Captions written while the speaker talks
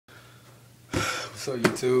So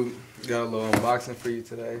YouTube, got a little unboxing for you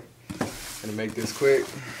today. Gonna make this quick.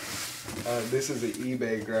 This is an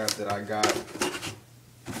eBay grab that I got.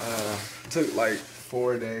 Took like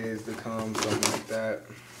 4 days to come, something like that.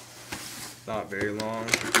 Not very long.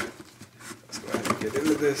 Let's go ahead and get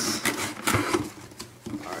into this.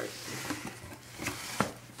 Alright.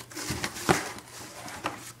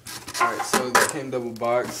 Alright, so they came double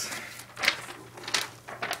box.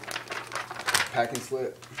 Packing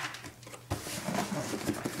slip.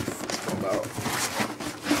 About.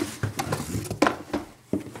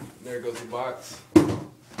 There goes the box. So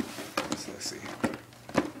let's see.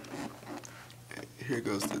 Here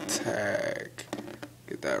goes the tag.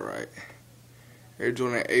 Get that right. Air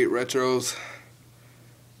Jordan 8 retros.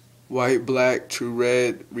 White, black, true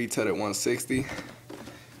red, retail at $160.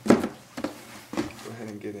 Go ahead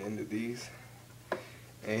and get into these.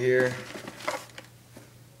 And here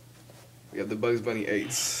we got the Bugs Bunny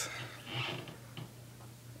 8s.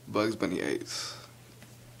 Bugs Bunny 8s.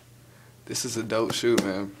 This is a dope shoe,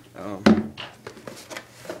 man. It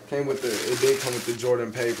did come with the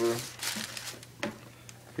Jordan paper.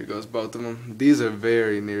 Here goes both of them. These are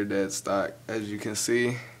very near dead stock, as you can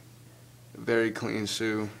see. Very clean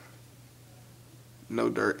shoe. No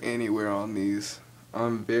dirt anywhere on these.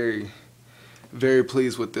 I'm very, very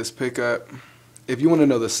pleased with this pickup. If you want to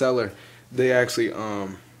know the seller, they actually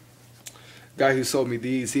guy who sold me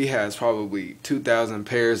these, he has probably 2,000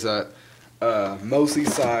 pairs of mostly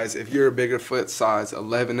size. If you're a bigger foot, size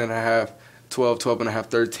 11 and a half, 12, 12 and a half,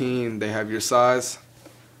 13, they have your size.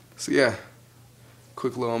 So yeah,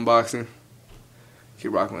 quick little unboxing.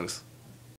 Keep rocking with us.